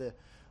 One of the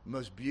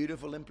most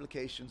beautiful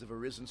implications of a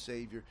risen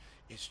Savior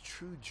is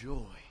true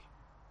joy.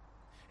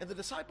 And the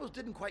disciples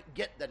didn't quite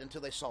get that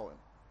until they saw him.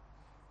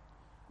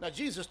 Now,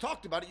 Jesus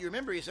talked about it. You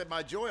remember, he said,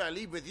 my joy I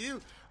leave with you.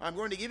 I'm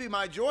going to give you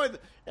my joy,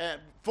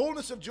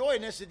 fullness of joy.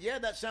 And they said, yeah,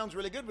 that sounds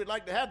really good. We'd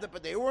like to have that.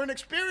 But they weren't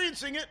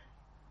experiencing it.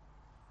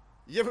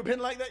 You ever been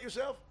like that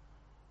yourself?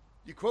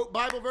 You quote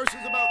Bible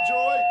verses about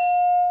joy.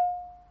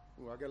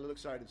 Oh, I got a little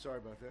excited. Sorry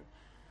about that.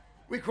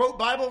 We quote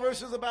Bible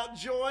verses about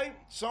joy.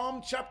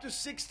 Psalm chapter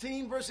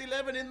 16, verse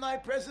 11, in thy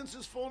presence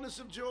is fullness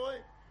of joy.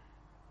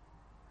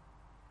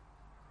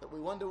 But we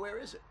wonder, where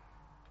is it?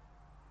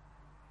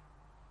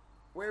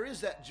 Where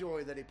is that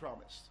joy that he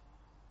promised?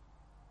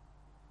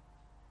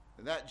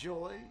 And that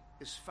joy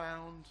is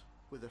found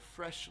with a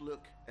fresh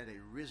look at a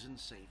risen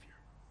Savior,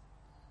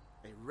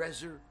 a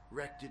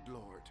resurrected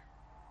Lord.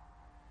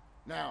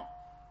 Now,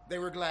 they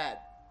were glad.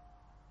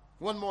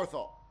 One more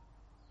thought.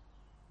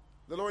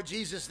 The Lord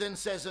Jesus then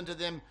says unto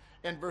them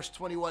in verse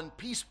 21,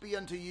 peace be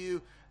unto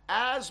you,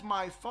 as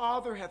my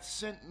Father hath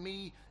sent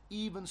me,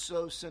 even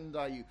so send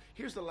I you.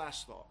 Here's the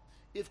last thought.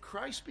 If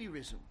Christ be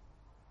risen,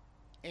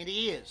 and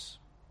he is,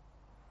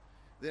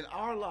 then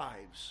our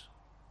lives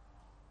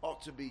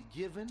ought to be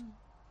given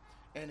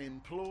and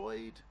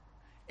employed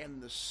in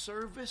the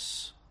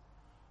service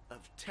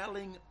of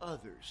telling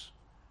others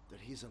that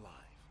he's alive.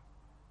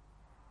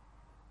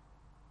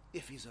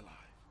 If he's alive.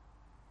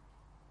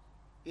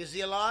 Is he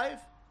alive?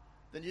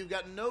 Then you've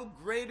got no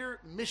greater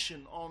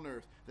mission on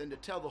earth than to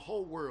tell the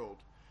whole world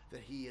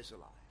that he is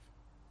alive.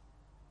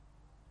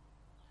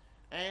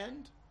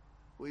 And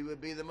we would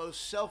be the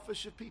most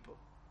selfish of people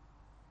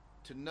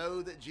to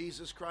know that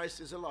Jesus Christ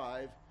is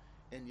alive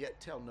and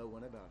yet tell no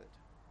one about it.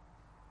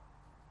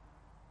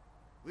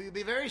 We would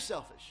be very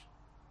selfish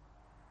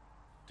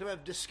to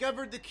have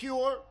discovered the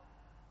cure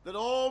that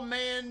all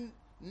man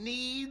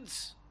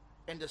needs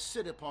and to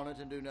sit upon it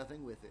and do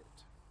nothing with it.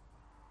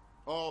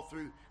 All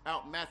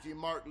throughout Matthew,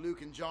 Mark,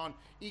 Luke, and John,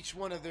 each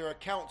one of their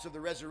accounts of the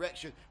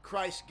resurrection,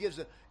 Christ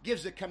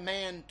gives a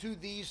command to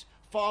these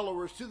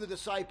followers, to the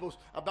disciples,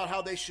 about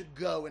how they should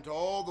go into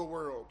all the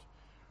world.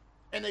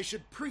 And they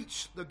should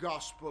preach the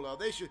gospel.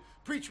 They should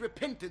preach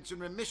repentance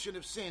and remission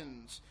of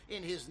sins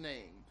in his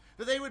name.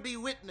 That they would be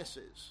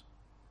witnesses.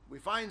 We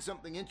find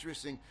something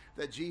interesting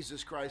that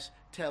Jesus Christ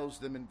tells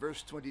them in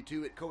verse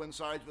 22. It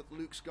coincides with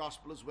Luke's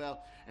gospel as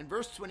well. In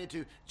verse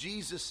 22,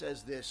 Jesus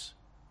says this,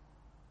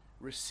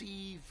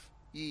 receive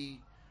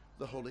ye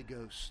the Holy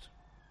Ghost.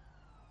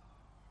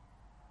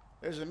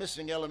 There's a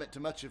missing element to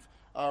much of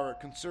our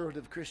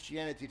conservative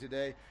Christianity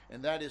today,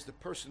 and that is the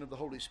person of the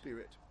Holy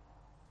Spirit.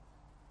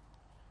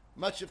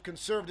 Much of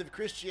conservative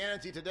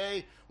Christianity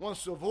today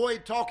wants to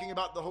avoid talking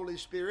about the Holy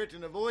Spirit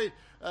and avoid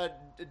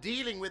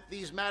dealing with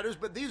these matters,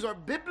 but these are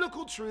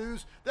biblical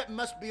truths that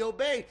must be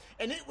obeyed.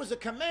 And it was a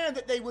command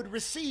that they would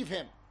receive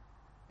him.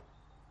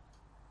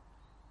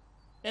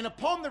 And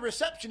upon the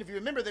reception, if you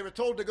remember, they were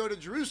told to go to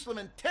Jerusalem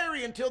and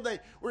tarry until they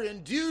were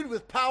endued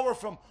with power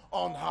from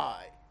on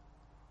high.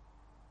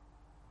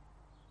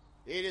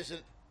 It is an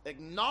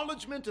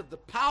acknowledgement of the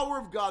power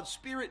of God's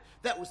Spirit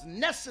that was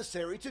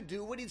necessary to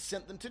do what he'd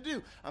sent them to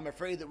do. I'm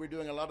afraid that we're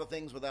doing a lot of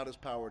things without his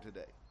power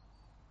today.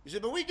 You say,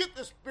 but we get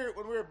the Spirit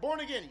when we're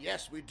born again.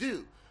 Yes, we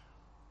do.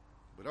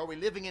 But are we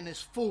living in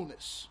his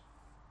fullness?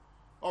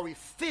 Are we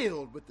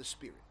filled with the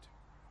Spirit?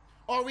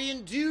 Are we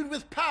endued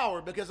with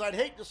power? Because I'd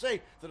hate to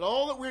say that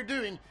all that we're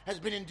doing has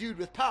been endued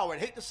with power. I'd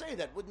hate to say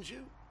that, wouldn't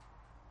you?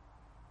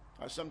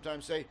 I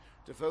sometimes say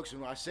to folks,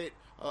 and I say it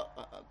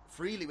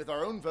freely with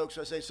our own folks,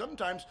 I say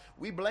sometimes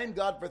we blame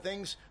God for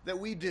things that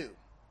we do.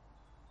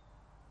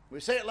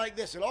 We say it like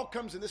this. It all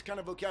comes in this kind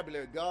of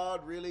vocabulary.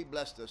 God really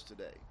blessed us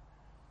today.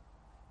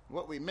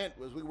 What we meant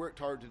was we worked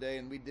hard today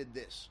and we did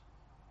this.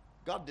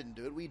 God didn't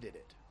do it. We did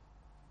it.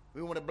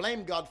 We want to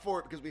blame God for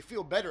it because we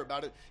feel better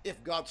about it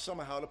if God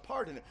somehow had a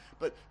part in it.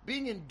 But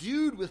being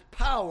endued with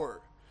power,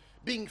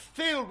 being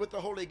filled with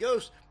the Holy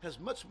Ghost has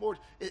much more.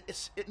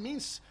 It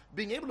means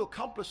being able to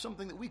accomplish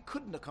something that we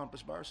couldn't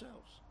accomplish by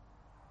ourselves.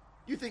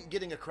 You think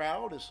getting a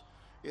crowd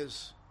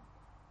is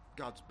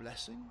God's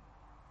blessing?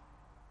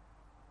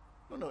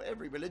 No,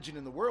 every religion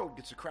in the world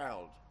gets a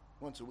crowd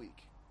once a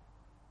week.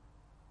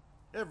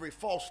 Every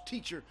false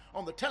teacher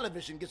on the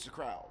television gets a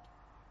crowd.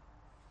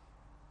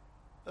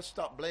 Let's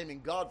stop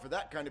blaming God for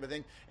that kind of a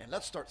thing, and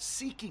let's start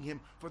seeking him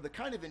for the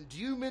kind of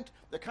endowment,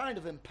 the kind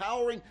of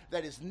empowering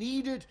that is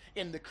needed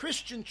in the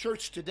Christian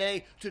church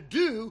today to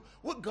do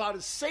what God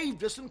has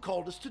saved us and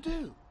called us to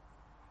do.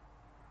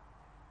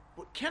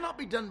 What cannot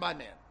be done by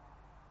man.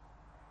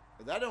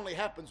 But that only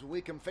happens when we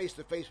come face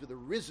to face with a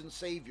risen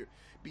Savior,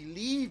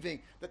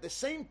 believing that the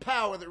same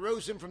power that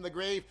rose him from the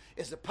grave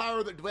is the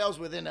power that dwells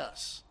within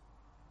us.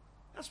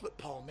 That's what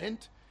Paul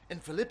meant in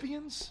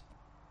Philippians.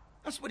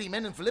 That's what he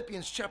meant in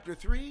Philippians chapter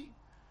 3.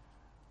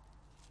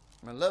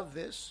 I love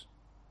this.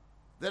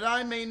 That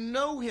I may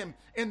know him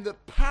in the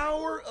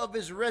power of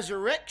his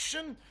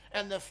resurrection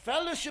and the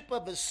fellowship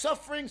of his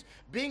sufferings,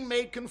 being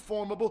made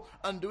conformable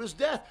unto his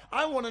death.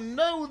 I want to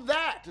know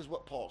that, is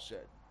what Paul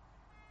said.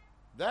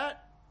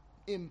 That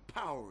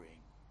empowering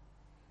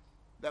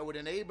that would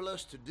enable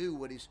us to do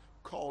what He's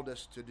called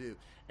us to do.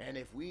 And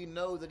if we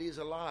know that He's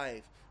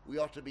alive, we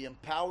ought to be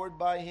empowered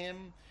by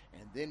Him,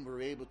 and then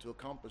we're able to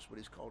accomplish what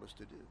He's called us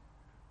to do.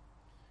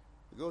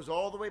 It goes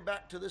all the way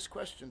back to this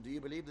question: do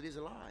you believe that He's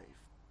alive?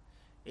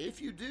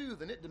 If you do,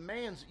 then it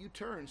demands that you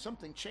turn,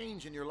 something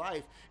change in your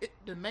life. It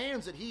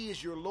demands that He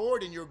is your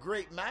Lord and your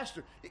great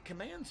master. It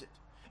commands it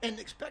and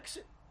expects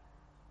it.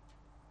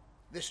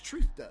 This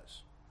truth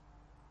does.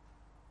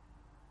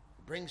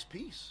 It brings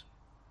peace.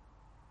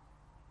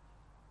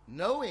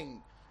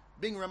 Knowing,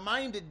 being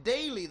reminded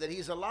daily that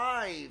He's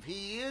alive,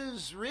 He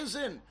is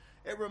risen,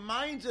 it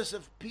reminds us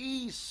of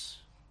peace.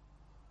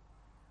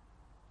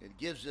 It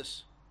gives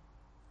us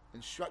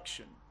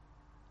instruction,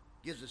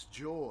 gives us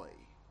joy,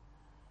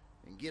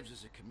 and gives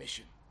us a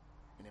commission,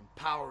 an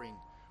empowering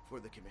for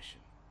the commission.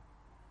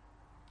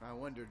 I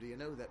wonder, do you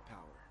know that power?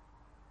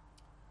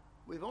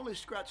 We've only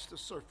scratched the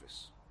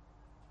surface.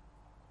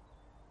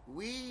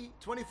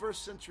 21st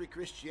century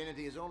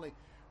Christianity is only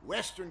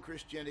Western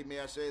Christianity, may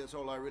I say, that's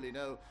all I really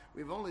know.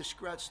 We've only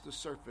scratched the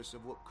surface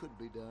of what could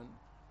be done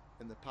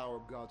in the power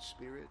of God's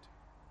Spirit.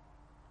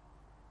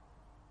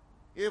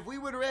 If we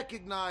would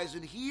recognize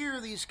and hear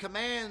these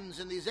commands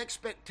and these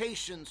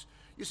expectations,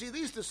 you see,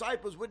 these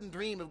disciples wouldn't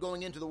dream of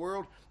going into the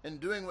world and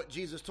doing what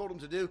Jesus told them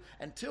to do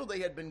until they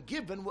had been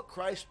given what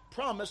Christ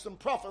promised and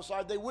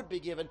prophesied they would be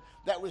given.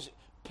 That was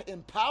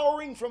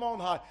empowering from on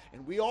high.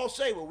 And we all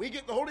say, well, we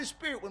get the Holy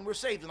Spirit when we're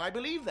saved, and I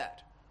believe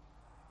that.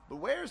 But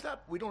where's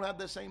that? We don't have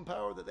the same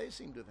power that they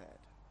seem to have had.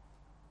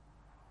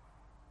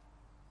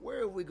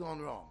 Where have we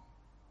gone wrong?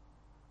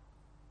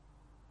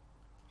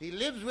 He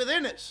lives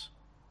within us.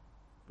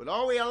 But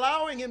are we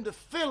allowing Him to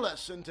fill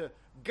us and to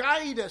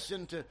guide us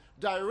and to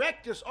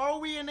direct us? Are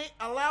we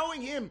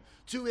allowing Him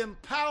to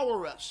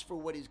empower us for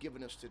what He's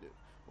given us to do?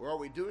 Or are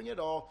we doing it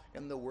all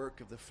in the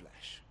work of the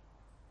flesh,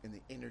 in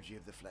the energy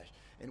of the flesh?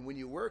 And when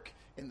you work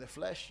in the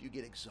flesh, you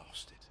get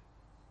exhausted.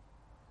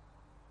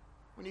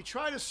 When you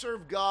try to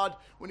serve God,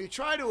 when you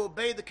try to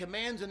obey the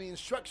commands and the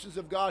instructions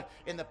of God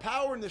in the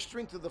power and the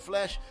strength of the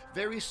flesh,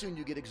 very soon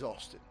you get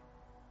exhausted.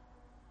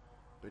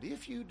 But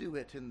if you do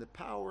it in the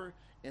power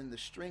and the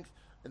strength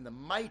and the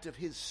might of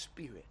His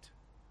Spirit,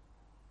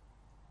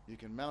 you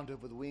can mount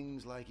up with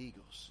wings like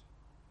eagles.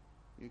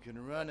 You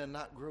can run and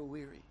not grow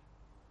weary.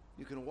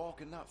 You can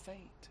walk and not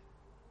faint,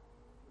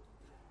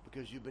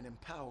 because you've been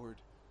empowered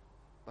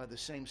by the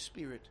same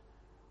Spirit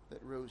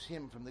that rose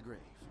Him from the grave.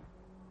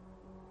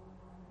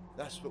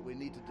 That's what we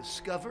need to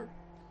discover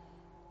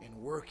and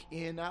work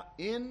in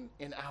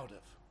and out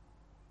of.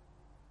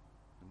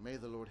 And may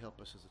the Lord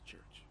help us as a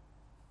church.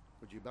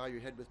 Would you bow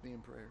your head with me in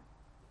prayer?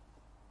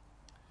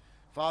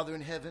 Father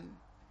in heaven,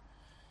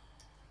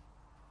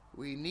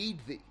 we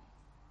need Thee.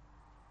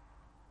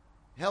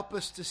 Help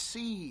us to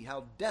see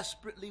how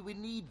desperately we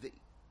need Thee.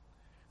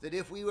 That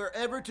if we were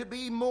ever to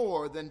be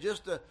more than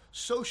just a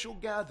social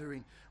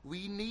gathering,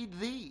 we need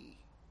Thee.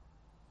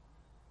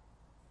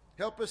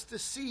 Help us to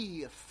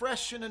see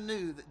afresh and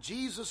anew that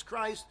Jesus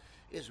Christ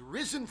is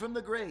risen from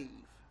the grave.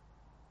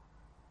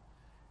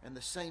 And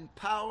the same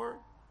power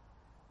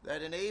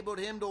that enabled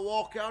Him to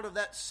walk out of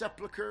that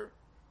sepulcher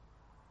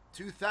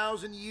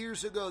 2,000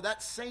 years ago,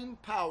 that same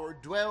power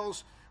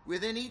dwells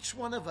within each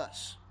one of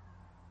us.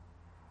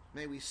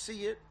 May we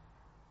see it,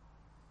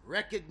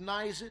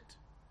 recognize it.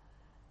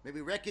 May we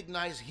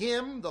recognize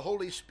Him, the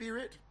Holy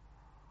Spirit.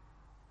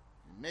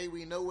 And may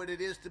we know what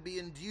it is to be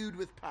endued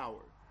with power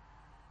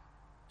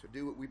to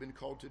do what we've been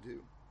called to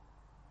do.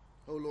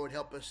 Oh Lord,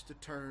 help us to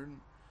turn.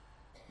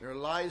 May our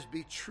lives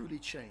be truly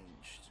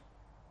changed,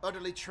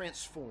 utterly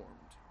transformed.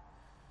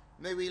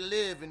 May we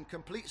live in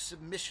complete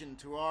submission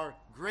to our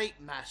great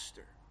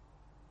Master,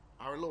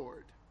 our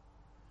Lord.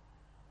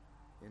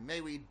 And may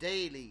we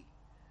daily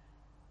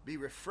be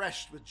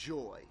refreshed with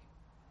joy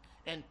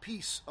and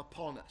peace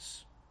upon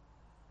us.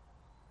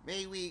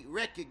 May we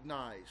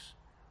recognize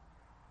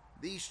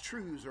these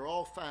truths are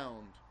all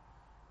found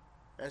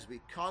as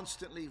we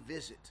constantly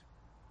visit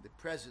the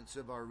presence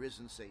of our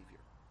risen Savior.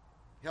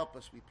 Help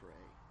us, we pray.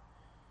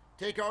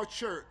 Take our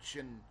church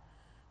and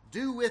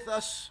do with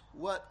us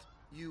what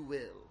You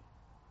will.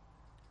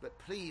 But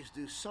please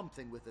do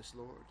something with us,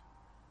 Lord,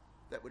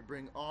 that would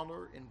bring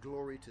honor and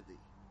glory to Thee.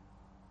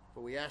 For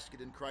we ask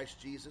it in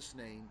Christ Jesus'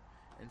 name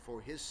and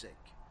for His sake.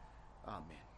 Amen.